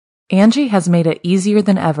Angie has made it easier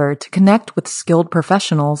than ever to connect with skilled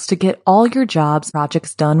professionals to get all your jobs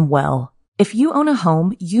projects done well. If you own a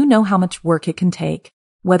home, you know how much work it can take,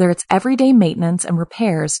 whether it's everyday maintenance and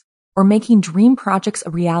repairs or making dream projects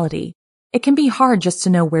a reality. It can be hard just to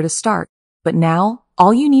know where to start, but now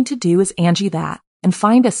all you need to do is Angie that and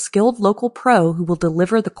find a skilled local pro who will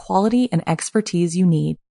deliver the quality and expertise you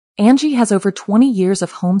need. Angie has over 20 years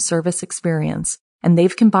of home service experience, and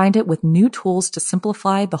they've combined it with new tools to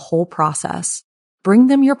simplify the whole process. Bring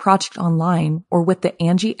them your project online or with the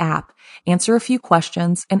Angie app, answer a few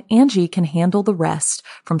questions, and Angie can handle the rest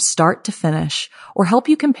from start to finish or help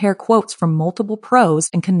you compare quotes from multiple pros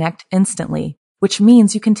and connect instantly, which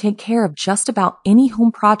means you can take care of just about any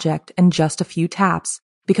home project in just a few taps.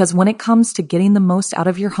 Because when it comes to getting the most out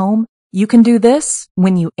of your home, you can do this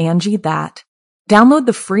when you Angie that. Download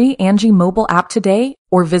the free Angie mobile app today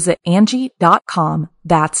or visit Angie.com.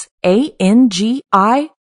 That's ANGI.com.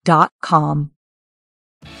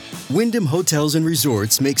 Wyndham Hotels and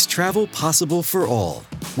Resorts makes travel possible for all.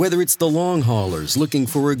 Whether it's the long haulers looking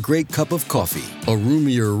for a great cup of coffee, a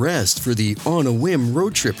roomier rest for the on-a-whim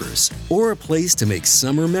road trippers, or a place to make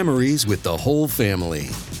summer memories with the whole family.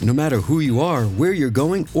 No matter who you are, where you're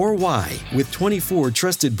going, or why, with 24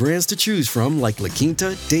 trusted brands to choose from like La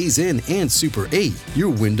Quinta, Days Inn, and Super 8,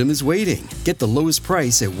 your Wyndham is waiting. Get the lowest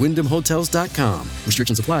price at WyndhamHotels.com.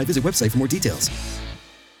 Restrictions apply. Visit website for more details.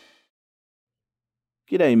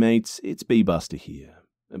 G'day mates, it's B-Buster here.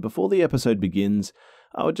 And before the episode begins,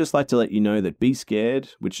 I would just like to let you know that Be Scared,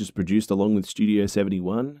 which is produced along with Studio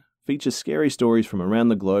 71, features scary stories from around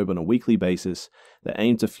the globe on a weekly basis that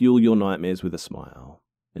aim to fuel your nightmares with a smile.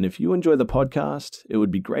 And if you enjoy the podcast, it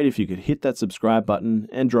would be great if you could hit that subscribe button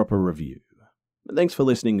and drop a review. But thanks for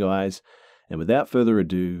listening, guys, and without further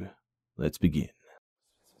ado, let's begin.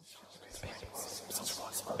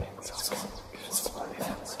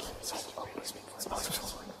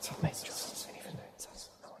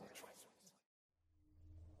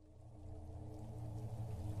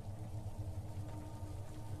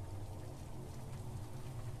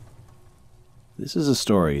 This is a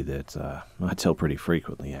story that I tell pretty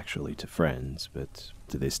frequently, actually, to friends, but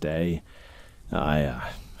to this day, I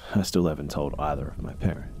still haven't told either of my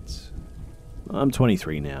parents. I'm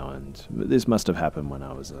 23 now, and this must have happened when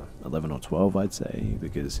I was 11 or 12, I'd say,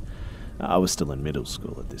 because I was still in middle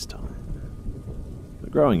school at this time. But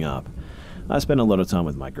growing up, I spent a lot of time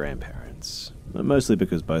with my grandparents, mostly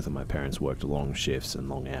because both of my parents worked long shifts and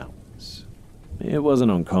long hours. It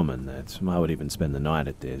wasn't uncommon that I would even spend the night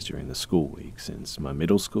at theirs during the school week, since my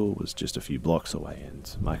middle school was just a few blocks away and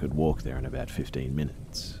I could walk there in about 15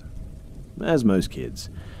 minutes. As most kids,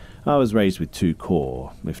 I was raised with two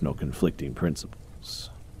core, if not conflicting, principles.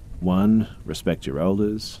 1, respect your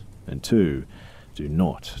elders, and 2, do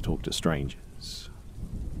not talk to strangers.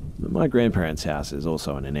 My grandparents' house is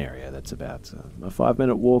also in an area that's about a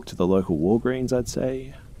 5-minute walk to the local Walgreens, I'd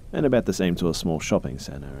say, and about the same to a small shopping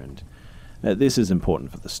centre, and this is important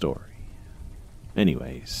for the story.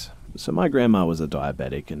 Anyways, so my grandma was a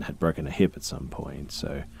diabetic and had broken a hip at some point,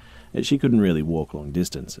 so she couldn't really walk long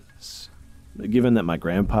distances. Given that my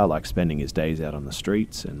grandpa liked spending his days out on the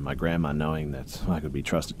streets, and my grandma knowing that I could be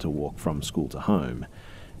trusted to walk from school to home,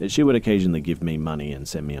 she would occasionally give me money and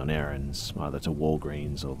send me on errands, either to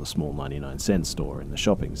Walgreens or the small 99-cent store in the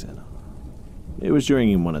shopping centre. It was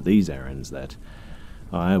during one of these errands that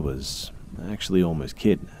I was actually almost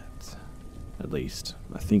kidnapped. At least,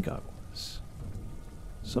 I think I was.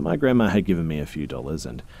 So my grandma had given me a few dollars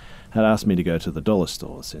and had asked me to go to the dollar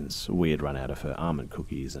store since we had run out of her almond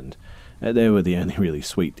cookies and they were the only really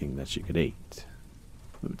sweet thing that she could eat.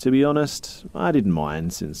 To be honest, I didn't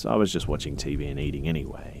mind since I was just watching TV and eating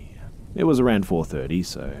anyway. It was around 4:30,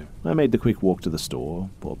 so I made the quick walk to the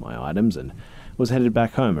store, bought my items, and was headed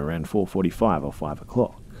back home around 4:45 or 5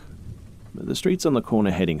 o'clock. The streets on the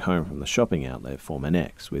corner heading home from the shopping outlet form an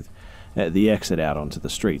X, with the exit out onto the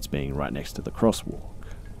streets being right next to the crosswalk.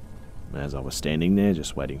 As I was standing there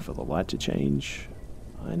just waiting for the light to change,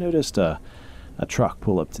 I noticed a truck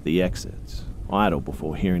pull up to the exit, idle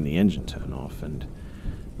before hearing the engine turn off, and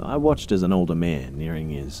I watched as an older man, nearing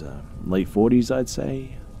his late 40s I'd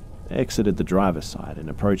say, exited the driver's side and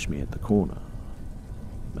approached me at the corner.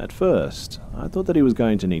 At first, I thought that he was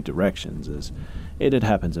going to need directions, as it had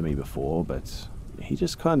happened to me before, but he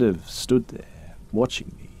just kind of stood there,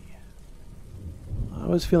 watching me. I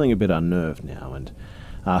was feeling a bit unnerved now and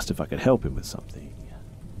asked if I could help him with something.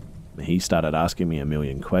 He started asking me a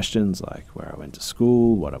million questions like where I went to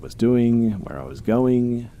school, what I was doing, where I was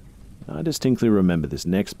going. I distinctly remember this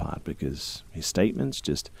next part because his statements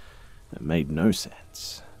just made no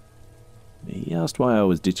sense. He asked why I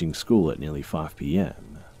was ditching school at nearly 5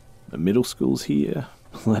 p.m. Middle school's here,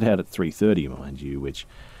 let out at 3:30, mind you, which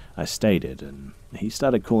I stated, and he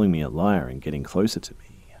started calling me a liar and getting closer to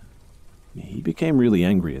me. He became really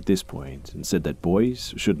angry at this point and said that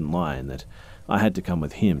boys shouldn't lie and that I had to come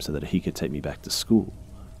with him so that he could take me back to school.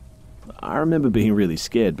 I remember being really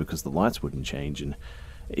scared because the lights wouldn't change and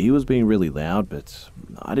he was being really loud, but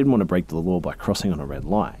I didn't want to break the law by crossing on a red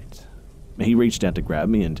light. He reached out to grab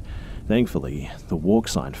me and thankfully the walk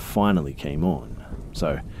sign finally came on,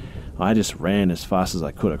 so I just ran as fast as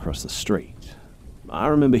I could across the street. I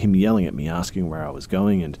remember him yelling at me, asking where I was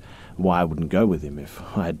going and why I wouldn't go with him if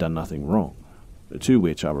I had done nothing wrong, to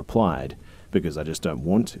which I replied, because I just don't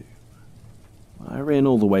want to. I ran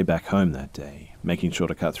all the way back home that day, making sure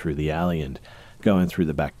to cut through the alley and go in through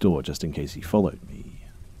the back door just in case he followed me.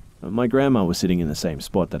 My grandma was sitting in the same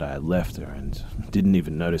spot that I had left her and didn't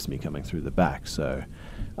even notice me coming through the back, so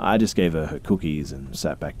I just gave her cookies and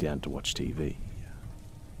sat back down to watch TV.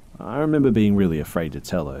 I remember being really afraid to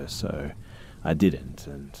tell her, so I didn't,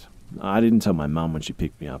 and I didn't tell my mum when she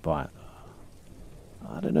picked me up either.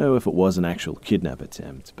 I don't know if it was an actual kidnap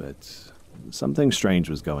attempt, but something strange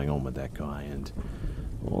was going on with that guy, and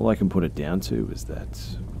all I can put it down to is that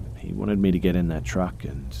he wanted me to get in that truck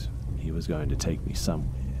and he was going to take me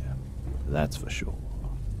somewhere. That's for sure.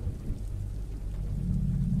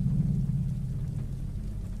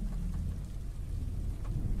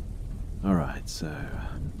 Alright, so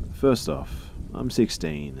first off, I'm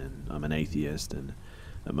 16 and I'm an atheist, and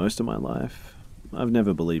most of my life I've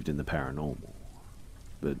never believed in the paranormal.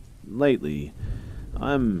 But lately,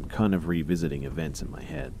 I'm kind of revisiting events in my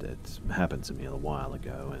head that happened to me a while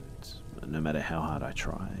ago, and no matter how hard I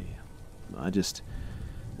try, I just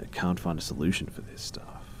can't find a solution for this stuff.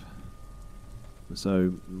 So,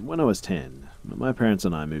 when I was 10, my parents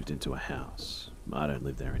and I moved into a house. I don't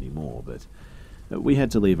live there anymore, but we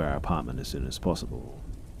had to leave our apartment as soon as possible,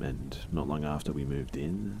 and not long after we moved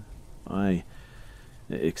in, I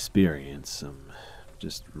experienced some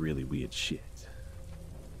just really weird shit.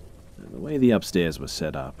 The way the upstairs was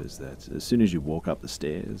set up is that as soon as you walk up the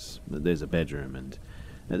stairs, there's a bedroom, and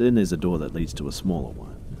then there's a door that leads to a smaller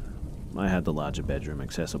one. I had the larger bedroom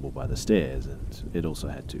accessible by the stairs, and it also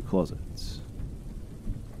had 2 closets.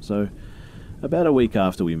 So, about a week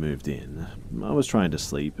after we moved in, I was trying to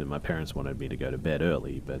sleep and my parents wanted me to go to bed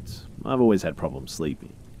early, but I've always had problems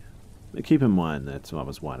sleeping. Keep in mind that I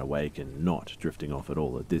was wide awake and not drifting off at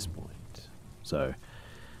all at this point. So,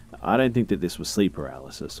 I don't think that this was sleep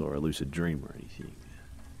paralysis or a lucid dream or anything.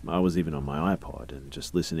 I was even on my iPod and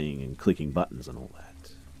just listening and clicking buttons and all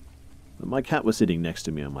that. My cat was sitting next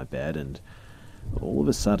to me on my bed, and all of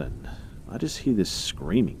a sudden, I just hear this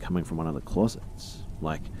screaming coming from one of the closets.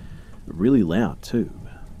 Like, really loud too.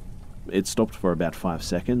 It stopped for about 5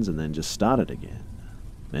 seconds and then just started again.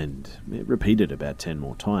 And it repeated about 10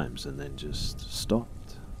 more times and then just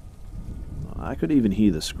stopped. I could even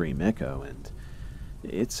hear the scream echo, and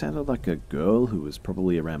it sounded like a girl who was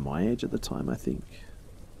probably around my age at the time, I think.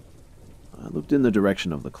 I looked in the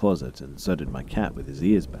direction of the closet, and so did my cat with his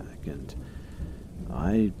ears back, and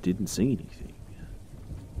I didn't see anything.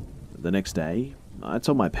 The next day, I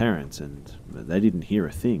told my parents, and they didn't hear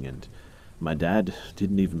a thing, and my dad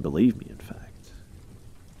didn't even believe me, in fact.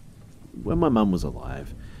 When my mum was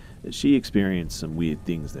alive, she experienced some weird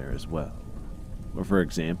things there as well. For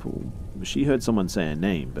example, she heard someone say a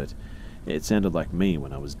name, but it sounded like me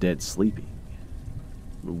when I was dead sleeping.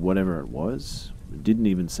 Whatever it was, it didn't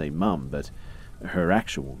even say Mum, but her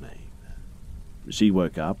actual name. She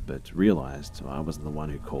woke up, but realized I wasn't the one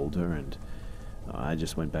who called her, and I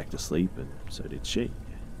just went back to sleep, and so did she.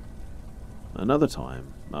 Another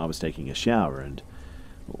time, I was taking a shower, and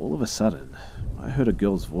all of a sudden, I heard a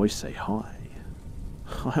girl's voice say hi.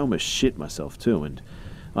 I almost shit myself too, and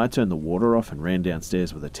I turned the water off and ran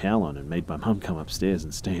downstairs with a towel on and made my mum come upstairs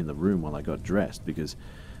and stay in the room while I got dressed because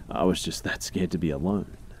I was just that scared to be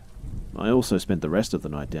alone. I also spent the rest of the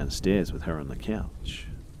night downstairs with her on the couch.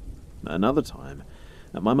 Another time,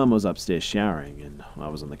 my mum was upstairs showering and I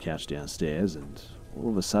was on the couch downstairs, and all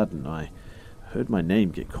of a sudden I heard my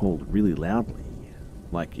name get called really loudly,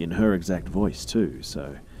 like in her exact voice too,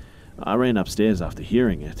 so I ran upstairs after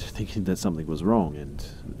hearing it, thinking that something was wrong, and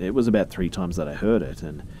it was about 3 times that I heard it,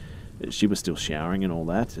 and she was still showering and all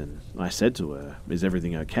that, and I said to her, "Is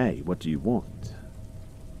everything okay? What do you want?"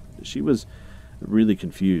 She was really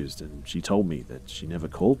confused, and she told me that she never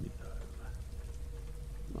called me,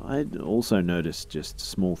 though. I'd also noticed just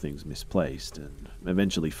small things misplaced, and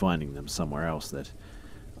eventually finding them somewhere else that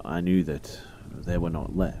I knew that they were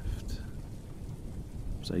not left.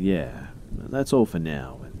 So yeah, that's all for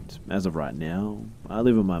now, and as of right now, I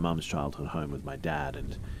live in my mum's childhood home with my dad,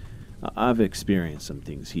 and I've experienced some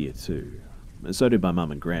things here too. So did my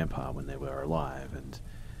mum and grandpa when they were alive, and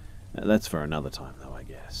that's for another time though, I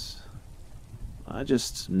guess. I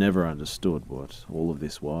just never understood what all of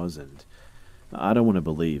this was, and I don't want to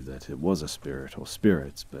believe that it was a spirit or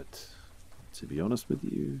spirits, but to be honest with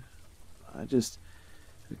you, I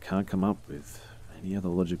can't come up with any other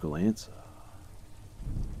logical answer.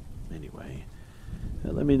 Anyway,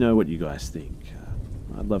 let me know what you guys think.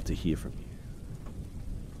 I'd love to hear from you.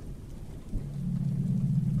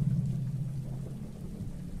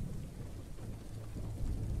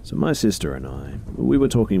 So my sister and I, we were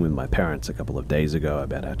talking with my parents a couple of days ago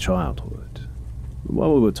about our childhood.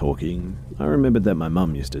 While we were talking, I remembered that my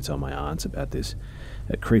mum used to tell my aunts about this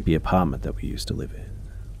creepy apartment that we used to live in.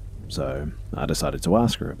 So I decided to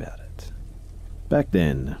ask her about it. Back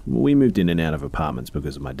then, we moved in and out of apartments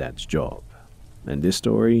because of my dad's job, and this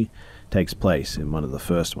story takes place in one of the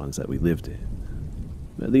first ones that we lived in.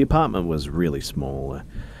 The apartment was really small.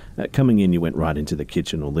 Coming in, you went right into the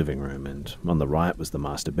kitchen or living room, and on the right was the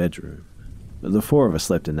master bedroom. The four of us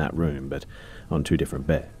slept in that room, but on 2 different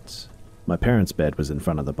beds. My parents' bed was in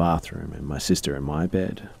front of the bathroom, and my sister and my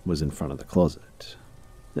bed was in front of the closet.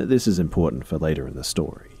 This is important for later in the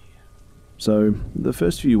story. So, the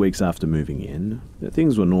first few weeks after moving in,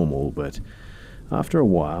 things were normal, but after a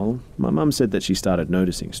while, my mum said that she started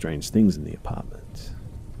noticing strange things in the apartment.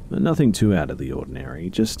 Nothing too out of the ordinary,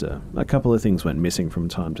 just a couple of things went missing from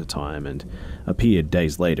time to time and appeared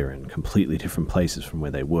days later in completely different places from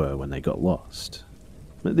where they were when they got lost.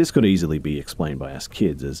 This could easily be explained by us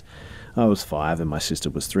kids, as I was 5 and my sister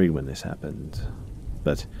was 3 when this happened.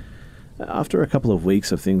 But after a couple of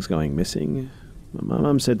weeks of things going missing, my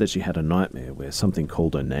mum said that she had a nightmare where something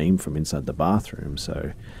called her name from inside the bathroom,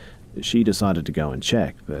 so she decided to go and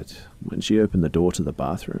check, but when she opened the door to the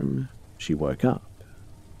bathroom, she woke up.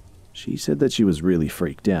 She said that she was really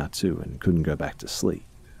freaked out too and couldn't go back to sleep.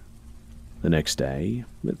 The next day,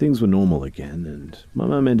 things were normal again, and my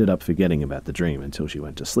mum ended up forgetting about the dream until she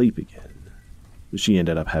went to sleep again. She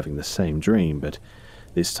ended up having the same dream, but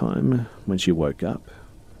this time, when she woke up,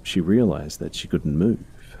 she realized that she couldn't move.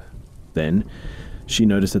 Then, she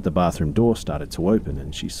noticed that the bathroom door started to open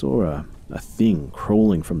and she saw a thing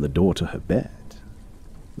crawling from the door to her bed.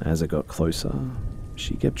 As it got closer,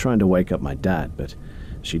 she kept trying to wake up my dad, but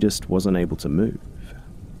she just wasn't able to move.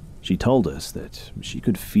 She told us that she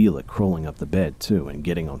could feel it crawling up the bed too and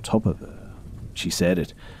getting on top of her. She said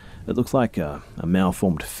it looked like a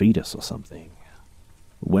malformed fetus or something.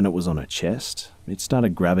 When it was on her chest, it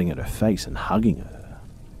started grabbing at her face and hugging her.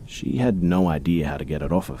 She had no idea how to get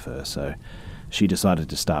it off of her, so she decided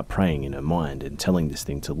to start praying in her mind and telling this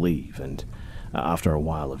thing to leave, and after a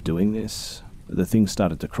while of doing this, the thing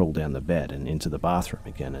started to crawl down the bed and into the bathroom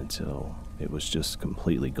again until it was just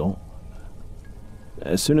completely gone.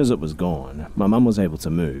 As soon as it was gone, my mum was able to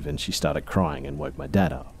move and she started crying and woke my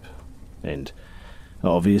dad up. And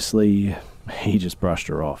obviously, he just brushed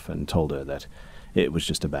her off and told her that it was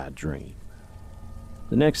just a bad dream.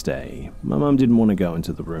 The next day, my mum didn't want to go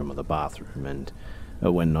into the room or the bathroom, and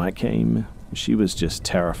when night came, she was just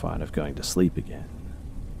terrified of going to sleep again.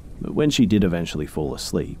 But when she did eventually fall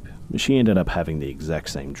asleep, she ended up having the exact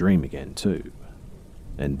same dream again too.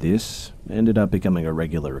 And this ended up becoming a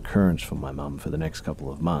regular occurrence for my mum for the next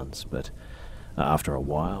couple of months, but after a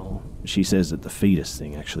while, she says that the fetus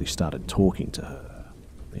thing actually started talking to her.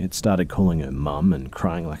 It started calling her mum and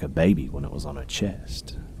crying like a baby when it was on her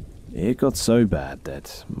chest. It got so bad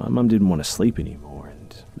that my mum didn't want to sleep anymore,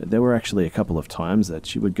 and there were actually a couple of times that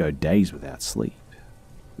she would go days without sleep.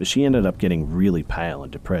 She ended up getting really pale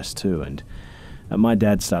and depressed too, and my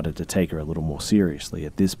dad started to take her a little more seriously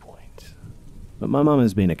at this point. But my mum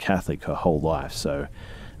has been a Catholic her whole life, so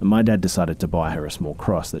my dad decided to buy her a small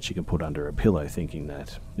cross that she could put under her pillow, thinking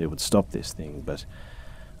that it would stop this thing, but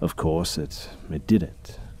of course it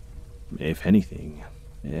didn't. If anything,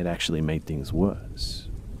 it actually made things worse.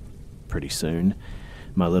 Pretty soon,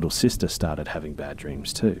 my little sister started having bad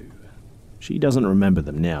dreams too. She doesn't remember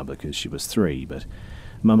them now because she was 3, but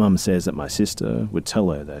my mum says that my sister would tell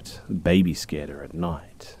her that baby scared her at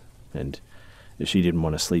night, and she didn't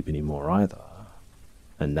want to sleep anymore either.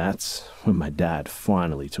 And that's when my dad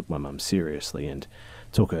finally took my mum seriously and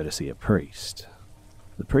took her to see a priest.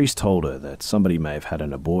 The priest told her that somebody may have had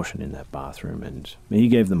an abortion in that bathroom, and he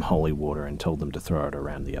gave them holy water and told them to throw it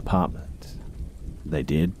around the apartment. They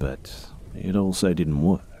did, but it also didn't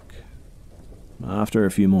work. After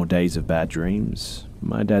a few more days of bad dreams,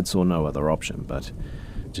 my dad saw no other option but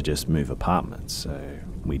to just move apartments, so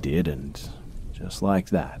we did, and just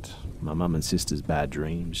like that, my mum and sister's bad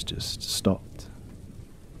dreams just stopped.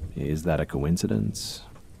 Is that a coincidence?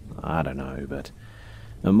 I don't know, but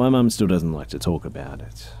And my mum still doesn't like to talk about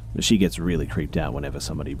it. She gets really creeped out whenever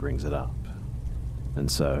somebody brings it up.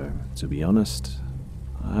 And so, to be honest,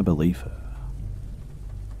 I believe her.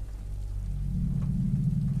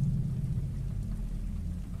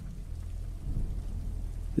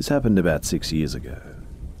 This happened about 6 years ago.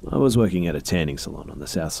 I was working at a tanning salon on the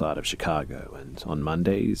south side of Chicago, and on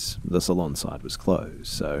Mondays, the salon side was closed,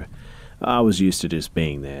 so I was used to just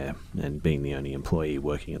being there and being the only employee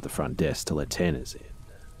working at the front desk to let tanners in.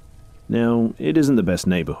 Now, it isn't the best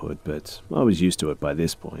neighborhood, but I was used to it by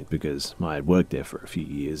this point because I had worked there for a few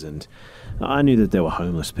years, and I knew that there were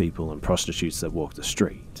homeless people and prostitutes that walked the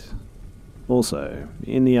street. Also,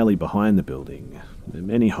 in the alley behind the building,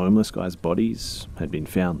 many homeless guys' bodies had been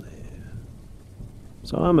found there.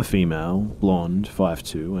 So I'm a female, blonde,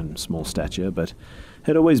 5'2", and small stature, but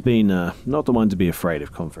had always been not the one to be afraid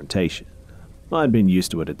of confrontation. I'd been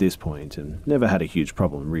used to it at this point and never had a huge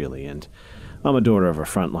problem really, and I'm a daughter of a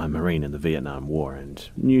frontline Marine in the Vietnam War and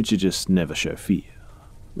knew to just never show fear.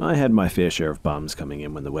 I had my fair share of bums coming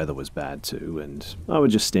in when the weather was bad too, and I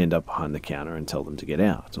would just stand up behind the counter and tell them to get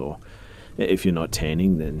out, or if you're not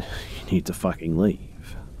tanning, then you need to fucking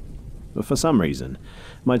leave. But for some reason,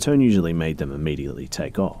 my tone usually made them immediately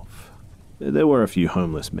take off. There were a few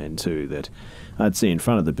homeless men too that I'd see in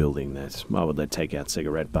front of the building that I would let take out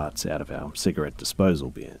cigarette butts out of our cigarette disposal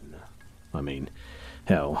bin. I mean,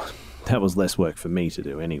 hell, that was less work for me to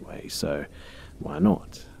do anyway, so why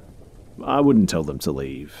not? I wouldn't tell them to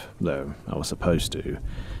leave, though I was supposed to,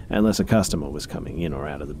 unless a customer was coming in or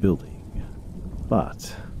out of the building.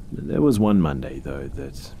 But there was one Monday, though,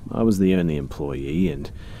 that I was the only employee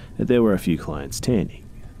and there were a few clients tanning.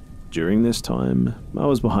 During this time, I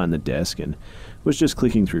was behind the desk and was just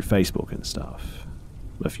clicking through Facebook and stuff.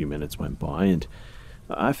 A few minutes went by and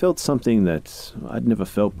I felt something that I'd never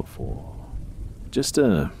felt before. Just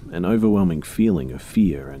an overwhelming feeling of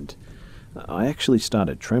fear, and I actually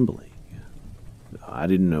started trembling. I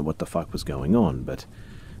didn't know what the fuck was going on, but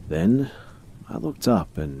then I looked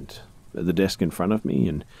up and at the desk in front of me,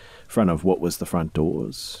 in front of what was the front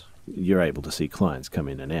doors, you're able to see clients come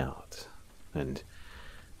in and out. And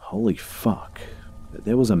holy fuck,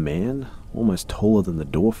 there was a man almost taller than the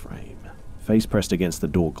door frame, face pressed against the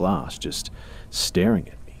door glass, just staring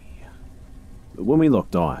at me. When we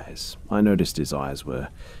locked eyes, I noticed his eyes were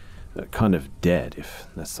kind of dead, if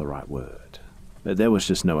that's the right word. There was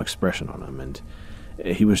just no expression on him, and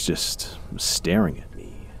he was just staring at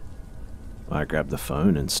me. I grabbed the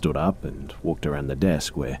phone and stood up and walked around the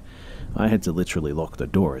desk where I had to literally lock the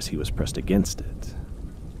door as he was pressed against it.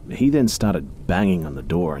 He then started banging on the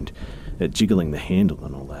door and jiggling the handle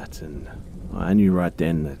and all that, and I knew right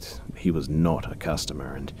then that he was not a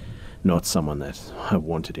customer and not someone that I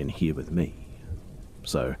wanted in here with me.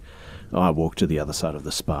 So I walked to the other side of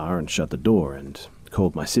the spa and shut the door and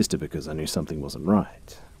called my sister because I knew something wasn't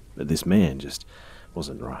right. This man just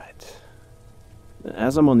wasn't right.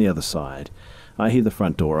 As I'm on the other side, I hear the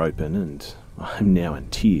front door open and I'm now in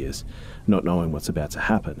tears, not knowing what's about to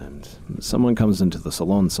happen, and someone comes into the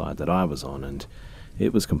salon side that I was on, and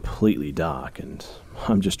it was completely dark and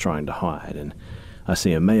I'm just trying to hide, and I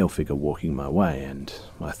see a male figure walking my way, and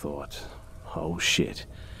I thought, oh shit,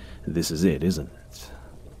 this is it, isn't it?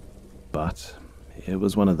 But it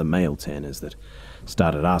was one of the male tanners that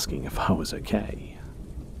started asking if I was okay.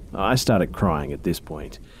 I started crying at this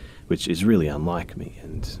point, which is really unlike me,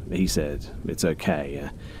 and he said, it's okay,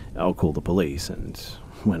 I'll call the police, and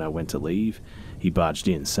when I went to leave, he barged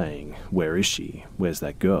in saying, where is she? Where's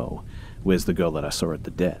that girl? Where's the girl that I saw at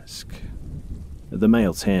the desk? The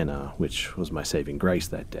male tanner, which was my saving grace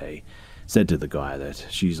that day, said to the guy that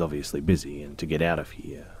she's obviously busy and to get out of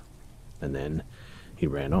here, and then he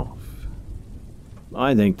ran off.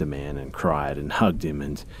 I thanked the man and cried and hugged him,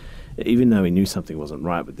 and even though he knew something wasn't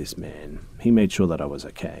right with this man, he made sure that I was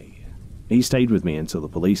okay. He stayed with me until the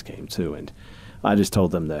police came too, and I just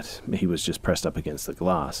told them that he was just pressed up against the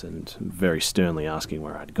glass and very sternly asking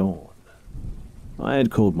where I'd gone. I had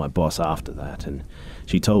called my boss after that, and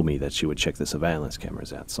she told me that she would check the surveillance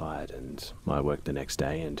cameras outside, and I worked the next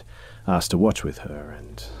day and asked to watch with her,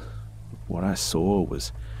 and what I saw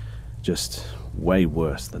was just way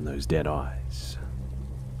worse than those dead eyes.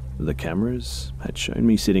 The cameras had shown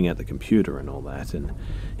me sitting at the computer and all that, and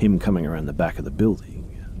him coming around the back of the building.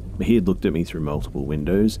 He had looked at me through multiple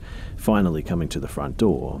windows, finally coming to the front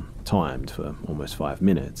door, timed for almost 5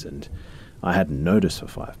 minutes, and I hadn't noticed for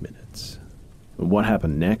 5 minutes. And what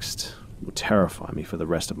happened next would terrify me for the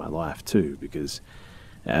rest of my life too, because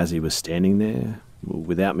as he was standing there,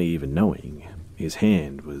 without me even knowing, his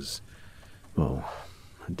hand was, well,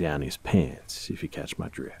 down his pants, if you catch my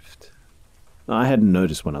drift. I hadn't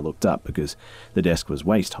noticed when I looked up because the desk was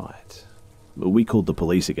waist height. We called the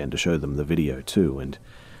police again to show them the video too, and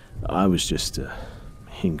I was just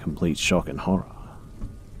in complete shock and horror.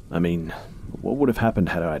 I mean, what would have happened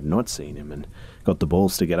had I not seen him and got the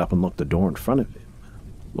balls to get up and lock the door in front of him?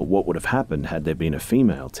 Or what would have happened had there been a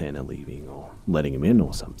female tanner leaving or letting him in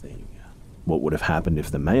or something? What would have happened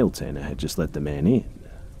if the male tanner had just let the man in?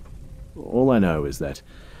 All I know is that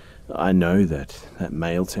I know that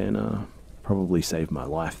male tanner probably saved my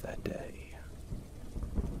life that day.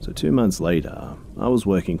 So 2 months later, I was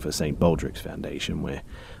working for St. Baldrick's Foundation, where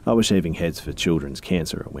I was shaving heads for children's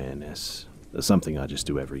cancer awareness, something I just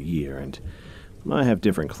do every year, and I have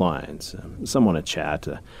different clients. Some want to chat,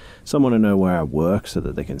 some want to know where I work so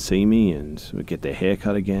that they can see me and get their hair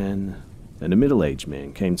cut again, and a middle-aged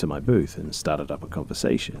man came to my booth and started up a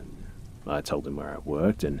conversation. I told him where I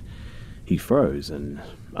worked, and he froze and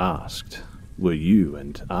asked, "Were you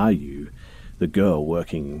and are you the girl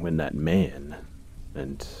working when that man?"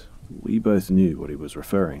 And we both knew what he was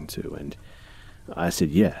referring to, and I said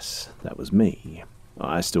yes, that was me.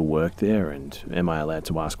 I still work there, and am I allowed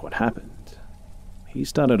to ask what happened? He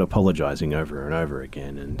started apologizing over and over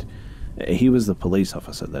again, and he was the police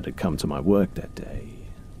officer that had come to my work that day.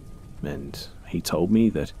 And he told me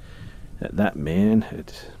that that man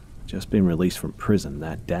had just been released from prison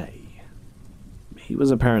that day. He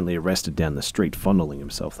was apparently arrested down the street fondling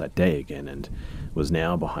himself that day again and was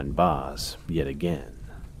now behind bars yet again.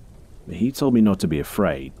 He told me not to be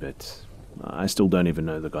afraid, but I still don't even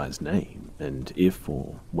know the guy's name, and if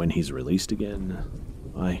or when he's released again,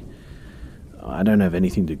 I don't have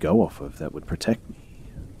anything to go off of that would protect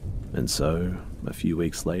me. And so, a few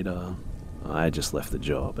weeks later, I just left the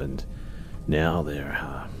job, and now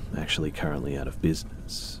they're actually currently out of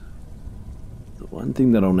business. The one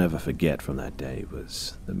thing that I'll never forget from that day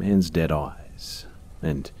was the man's dead eyes,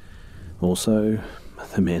 and also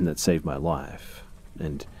the man that saved my life,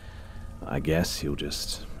 and I guess he'll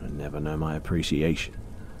just never know my appreciation.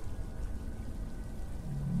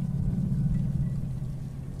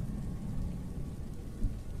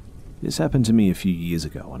 This happened to me a few years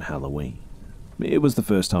ago on Halloween. It was the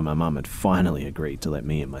first time my mum had finally agreed to let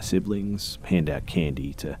me and my siblings hand out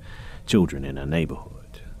candy to children in our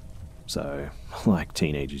neighbourhood. So, like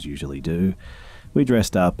teenagers usually do, we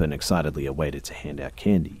dressed up and excitedly awaited to hand out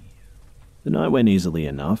candy. The night went easily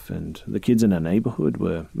enough, and the kids in our neighbourhood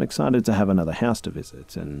were excited to have another house to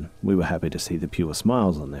visit, and we were happy to see the pure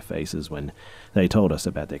smiles on their faces when they told us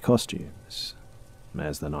about their costumes.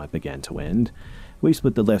 As the night began to end, we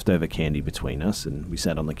split the leftover candy between us, and we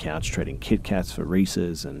sat on the couch trading Kit Kats for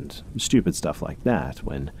Reese's and stupid stuff like that,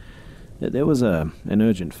 when there was an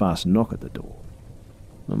urgent fast knock at the door.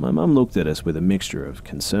 My mum looked at us with a mixture of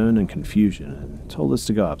concern and confusion and told us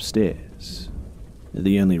to go upstairs.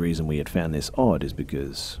 The only reason we had found this odd is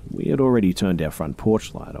because we had already turned our front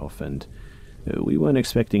porch light off, and we weren't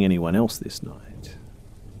expecting anyone else this night.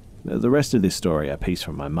 The rest of this story I pieced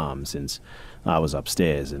from my mum, since I was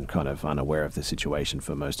upstairs and kind of unaware of the situation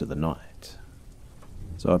for most of the night.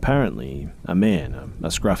 So apparently, a man, a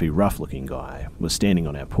scruffy, rough-looking guy, was standing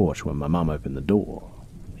on our porch when my mum opened the door.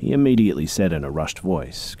 He immediately said in a rushed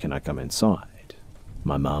voice, "Can I come inside?"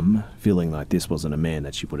 My mum, feeling like this wasn't a man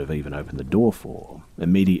that she would have even opened the door for,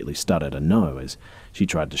 immediately stuttered a no as she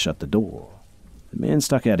tried to shut the door. The man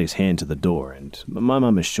stuck out his hand to the door, and my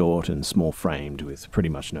mum is short and small-framed with pretty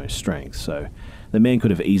much no strength, so the man could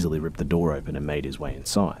have easily ripped the door open and made his way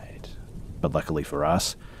inside. But luckily for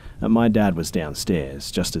us, my dad was downstairs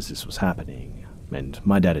just as this was happening, and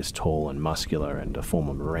my dad is tall and muscular and a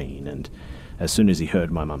former Marine, and as soon as he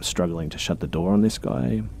heard my mum struggling to shut the door on this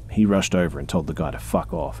guy, he rushed over and told the guy to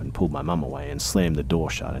fuck off and pulled my mum away and slammed the door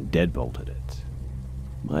shut and deadbolted it.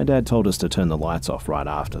 My dad told us to turn the lights off right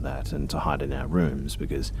after that and to hide in our rooms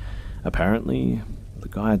because apparently the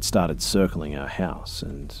guy had started circling our house,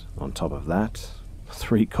 and on top of that,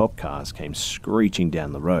 3 cop cars came screeching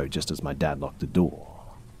down the road just as my dad locked the door.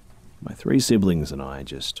 My 3 siblings and I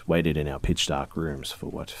just waited in our pitch-dark rooms for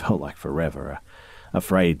what felt like forever,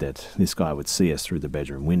 afraid that this guy would see us through the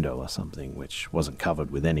bedroom window or something, which wasn't covered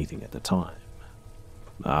with anything at the time.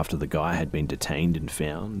 After the guy had been detained and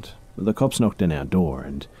found, the cops knocked on our door,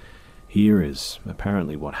 and here is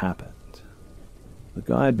apparently what happened. The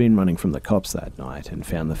guy had been running from the cops that night and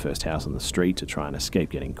found the first house on the street to try and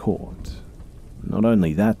escape getting caught. Not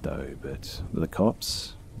only that though, but the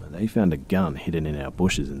cops, they found a gun hidden in our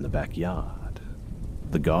bushes in the backyard.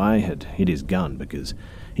 The guy had hid his gun because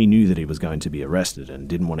he knew that he was going to be arrested and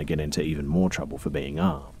didn't want to get into even more trouble for being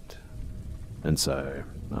armed. And so,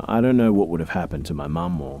 I don't know what would have happened to my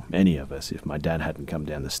mum or any of us if my dad hadn't come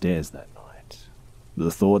down the stairs that night.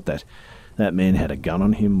 The thought that that man had a gun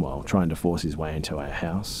on him while trying to force his way into our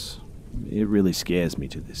house, it really scares me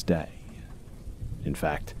to this day. In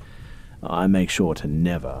fact, I make sure to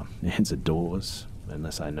never answer doors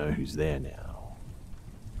unless I know who's there now.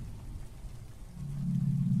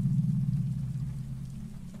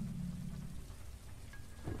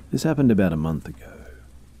 This happened about a month ago.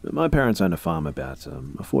 My parents own a farm about a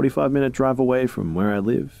 45-minute drive away from where I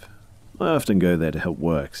live. I often go there to help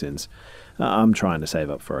work since I'm trying to save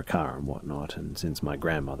up for a car and whatnot, and since my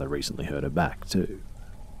grandmother recently hurt her back too.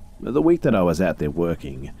 The week that I was out there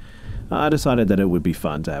working, I decided that it would be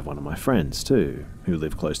fun to have one of my friends too, who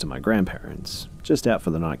live close to my grandparents, just out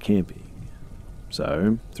for the night camping.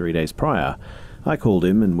 So, 3 days prior, I called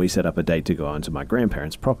him and we set up a date to go onto my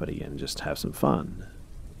grandparents' property and just have some fun.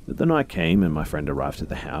 The night came and my friend arrived at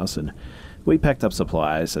the house, and we packed up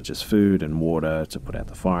supplies such as food and water to put out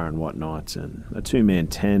the fire and whatnot, and a 2-man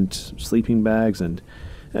tent, sleeping bags, and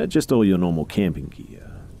just all your normal camping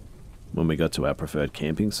gear. When we got to our preferred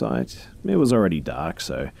camping site, it was already dark,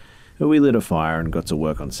 so we lit a fire and got to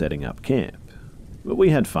work on setting up camp. But we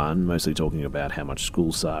had fun, mostly talking about how much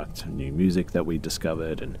school sucked, new music that we'd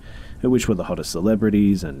discovered, and which were the hottest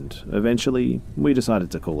celebrities, and eventually we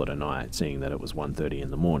decided to call it a night, seeing that it was 1:30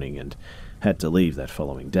 in the morning and had to leave that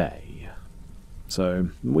following day. So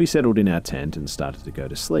we settled in our tent and started to go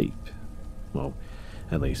to sleep. Well,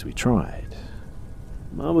 at least we tried.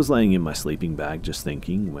 I was laying in my sleeping bag just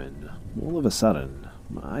thinking when, all of a sudden,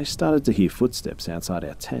 I started to hear footsteps outside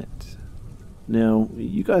our tent. Now,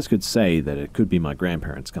 you guys could say that it could be my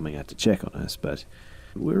grandparents coming out to check on us, but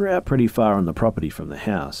we were out pretty far on the property from the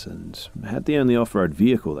house and had the only off-road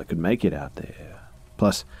vehicle that could make it out there.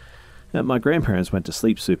 Plus, my grandparents went to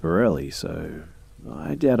sleep super early, so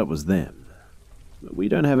I doubt it was them. We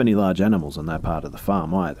don't have any large animals on that part of the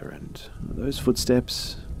farm either, and those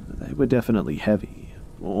footsteps, they were definitely heavy,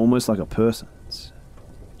 almost like a person's.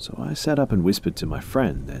 So I sat up and whispered to my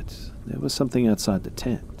friend that there was something outside the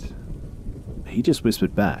tent. He just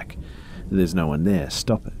whispered back, "There's no one there,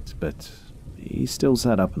 stop it," but he still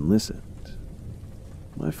sat up and listened.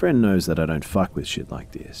 My friend knows that I don't fuck with shit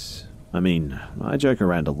like this. I mean, I joke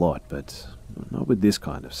around a lot, but not with this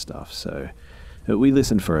kind of stuff, so we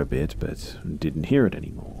listened for a bit, but didn't hear it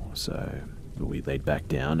anymore, so we laid back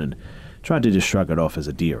down and tried to just shrug it off as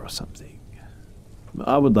a deer or something.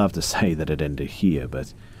 I would love to say that it ended here,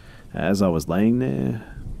 but as I was laying there,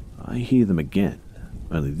 I hear them again,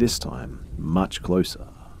 only this time much closer.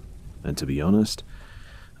 And to be honest,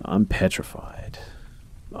 I'm petrified.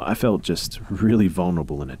 I felt just really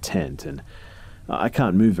vulnerable in a tent, and I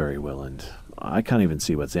can't move very well, and I can't even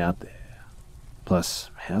see what's out there. Plus,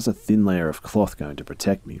 how's a thin layer of cloth going to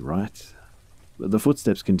protect me, right? The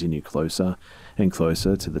footsteps continue closer and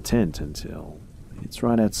closer to the tent until it's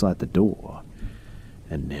right outside the door.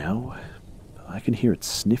 And now, I can hear it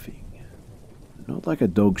sniffing. Not like a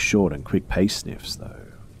dog's short and quick pace sniffs, though.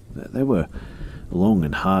 They were long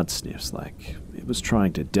and hard sniffs, like it was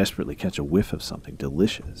trying to desperately catch a whiff of something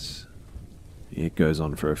delicious. It goes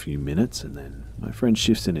on for a few minutes, and then my friend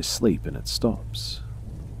shifts in his sleep and it stops.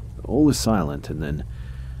 All is silent, and then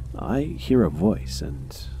I hear a voice,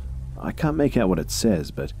 and I can't make out what it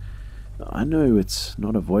says, but I know it's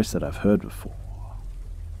not a voice that I've heard before.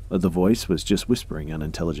 The voice was just whispering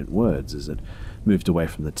unintelligent words as it moved away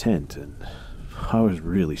from the tent, and I was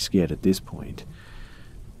really scared at this point.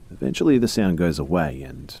 Eventually the sound goes away,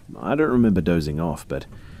 and I don't remember dozing off, but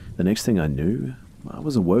the next thing I knew, I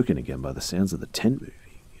was awoken again by the sounds of the tent moving.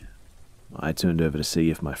 I turned over to see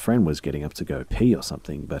if my friend was getting up to go pee or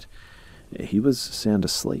something, but he was sound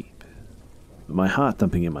asleep. My heart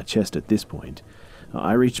thumping in my chest at this point,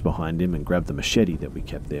 I reached behind him and grabbed the machete that we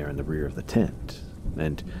kept there in the rear of the tent,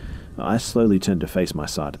 and I slowly turned to face my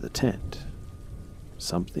side of the tent.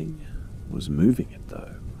 Something was moving it,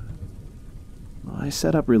 though. I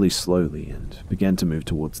sat up really slowly and began to move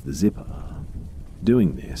towards the zipper.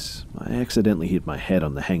 Doing this, I accidentally hit my head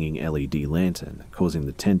on the hanging LED lantern, causing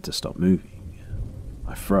the tent to stop moving.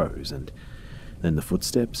 I froze, and then the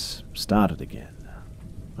footsteps started again.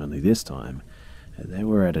 Only this time, they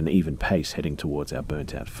were at an even pace heading towards our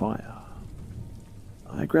burnt-out fire.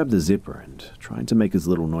 I grabbed the zipper and, trying to make as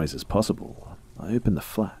little noise as possible, I opened the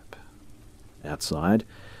flap. Outside,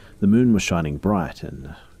 the moon was shining bright,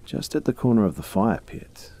 and just at the corner of the fire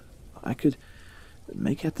pit, I could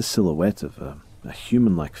make out the silhouette of a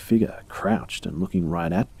human-like figure crouched and looking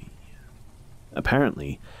right at me.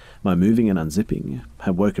 Apparently, my moving and unzipping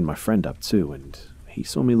had woken my friend up too, and he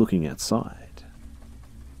saw me looking outside.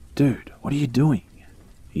 "Dude, what are you doing?"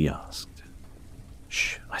 he asked.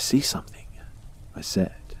 "Shh, I see something," I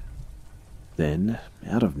said. Then,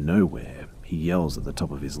 out of nowhere, he yells at the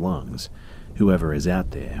top of his lungs, "Whoever is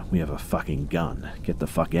out there, we have a fucking gun. Get the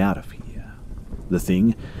fuck out of here." The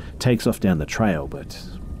thing takes off down the trail,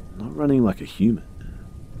 but not running like a human.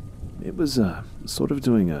 It was sort of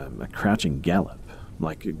doing a crouching gallop,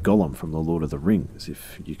 like Gollum from the Lord of the Rings,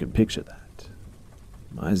 if you can picture that.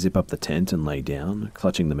 I zip up the tent and lay down,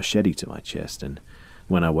 clutching the machete to my chest, and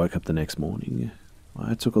when I woke up the next morning,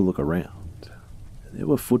 I took a look around. There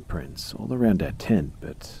were footprints all around our tent,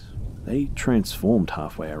 but they transformed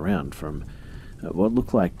halfway around from what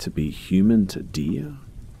looked like to be human to deer,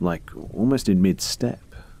 like almost in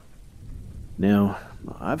mid-step. Now,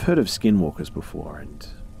 I've heard of skinwalkers before, and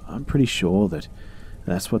I'm pretty sure that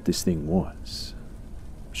that's what this thing was.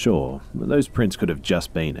 Sure, those prints could have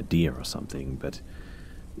just been a deer or something, but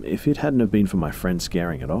if it hadn't have been for my friend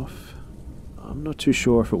scaring it off, I'm not too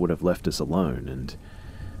sure if it would have left us alone, and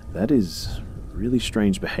that is really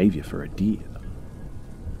strange behavior for a deer.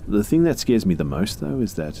 The thing that scares me the most, though,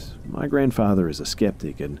 is that my grandfather is a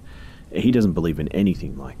skeptic, and he doesn't believe in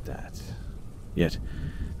anything like that. Yet,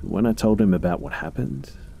 when I told him about what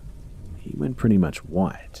happened, he went pretty much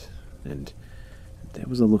white, and there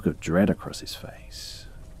was a look of dread across his face.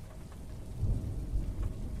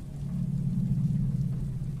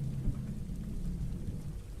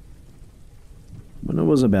 When I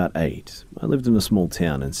was about 8, I lived in a small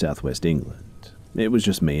town in southwest England. It was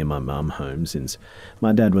just me and my mum home since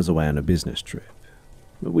my dad was away on a business trip.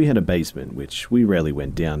 We had a basement which we rarely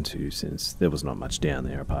went down to since there was not much down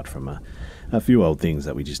there apart from a few old things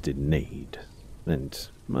that we just didn't need. And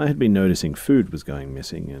I had been noticing food was going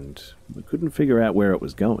missing and we couldn't figure out where it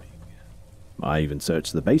was going. I even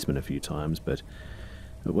searched the basement a few times, but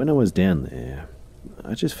when I was down there,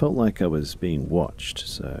 I just felt like I was being watched,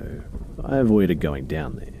 so I avoided going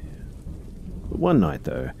down there. But one night,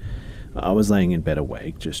 though, I was laying in bed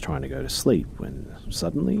awake, just trying to go to sleep, when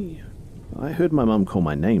suddenly I heard my mum call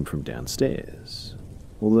my name from downstairs,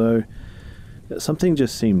 although something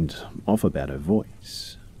just seemed off about her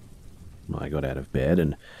voice. I got out of bed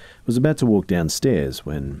and was about to walk downstairs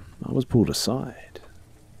when I was pulled aside.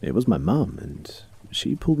 It was my mum, and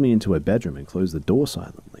she pulled me into her bedroom and closed the door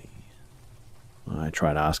silently. I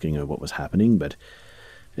tried asking her what was happening, but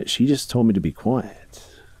she just told me to be quiet.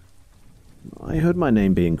 I heard my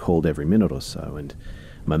name being called every minute or so, and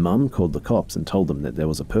my mum called the cops and told them that there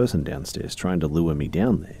was a person downstairs trying to lure me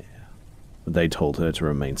down there. They told her to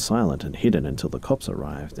remain silent and hidden until the cops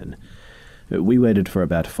arrived, and we waited for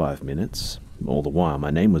about 5 minutes. All the while my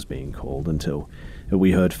name was being called until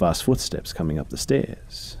we heard fast footsteps coming up the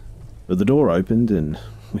stairs. The door opened and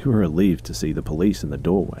we were relieved to see the police in the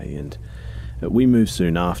doorway, and we moved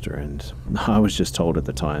soon after, and I was just told at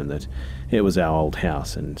the time that it was our old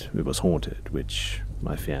house and it was haunted, which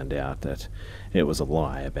I found out that it was a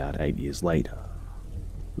lie about 8 years later.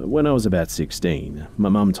 When I was about 16, my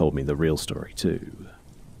mum told me the real story too.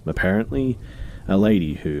 Apparently, a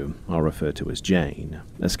lady who I'll refer to as Jane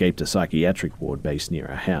escaped a psychiatric ward based near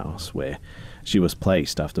her house, where she was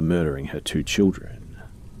placed after murdering her 2 children.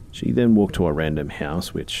 She then walked to a random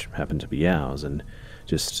house, which happened to be ours, and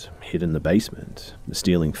just hid in the basement,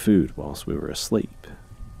 stealing food whilst we were asleep.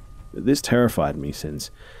 This terrified me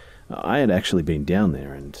since I had actually been down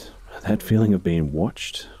there, and that feeling of being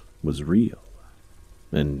watched was real.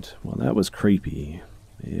 And while that was creepy,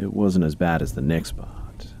 it wasn't as bad as the next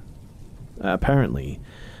part. Apparently,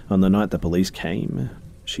 on the night the police came,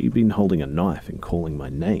 she'd been holding a knife and calling my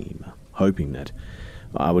name, hoping that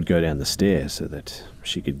I would go down the stairs so that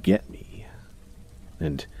she could get me.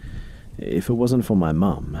 And if it wasn't for my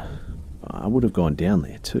mum, I would have gone down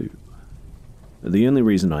there too. The only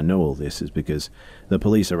reason I know all this is because the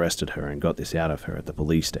police arrested her and got this out of her at the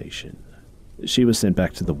police station. She was sent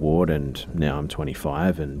back to the ward, and now I'm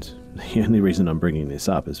 25, and the only reason I'm bringing this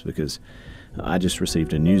up is because I just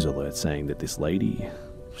received a news alert saying that this lady,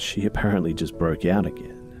 she apparently just broke out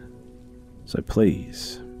again. So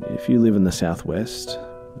please, if you live in the southwest,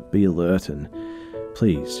 be alert and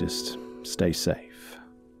please just stay safe.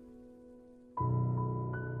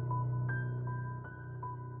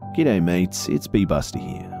 G'day mates, it's B-Buster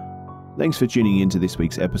here. Thanks for tuning in to this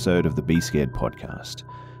week's episode of the Be Scared podcast.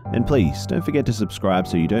 And please, don't forget to subscribe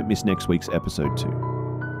so you don't miss next week's episode too.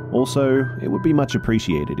 Also, it would be much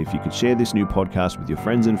appreciated if you could share this new podcast with your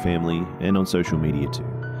friends and family and on social media too.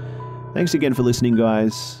 Thanks again for listening,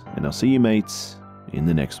 guys, and I'll see you mates in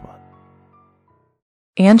the next one.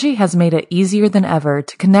 Angie has made it easier than ever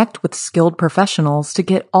to connect with skilled professionals to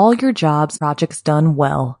get all your jobs projects done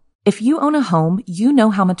well. If you own a home, you know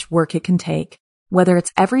how much work it can take, whether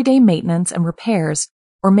it's everyday maintenance and repairs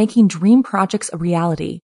or making dream projects a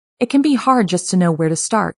reality. It can be hard just to know where to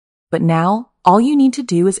start, but now all you need to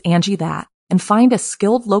do is Angie that and find a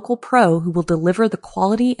skilled local pro who will deliver the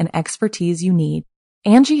quality and expertise you need.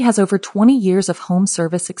 Angie has over 20 years of home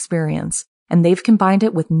service experience, and they've combined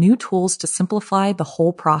it with new tools to simplify the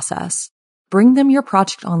whole process. Bring them your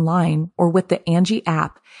project online or with the Angie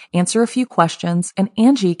app, answer a few questions, and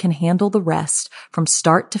Angie can handle the rest from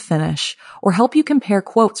start to finish, or help you compare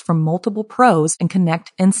quotes from multiple pros and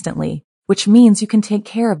connect instantly, which means you can take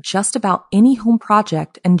care of just about any home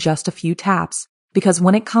project in just a few taps. Because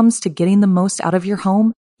when it comes to getting the most out of your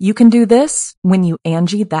home, you can do this when you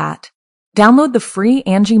Angie that. Download the free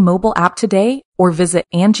Angie mobile app today or visit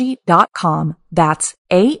Angie.com. That's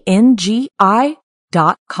ANGI.com.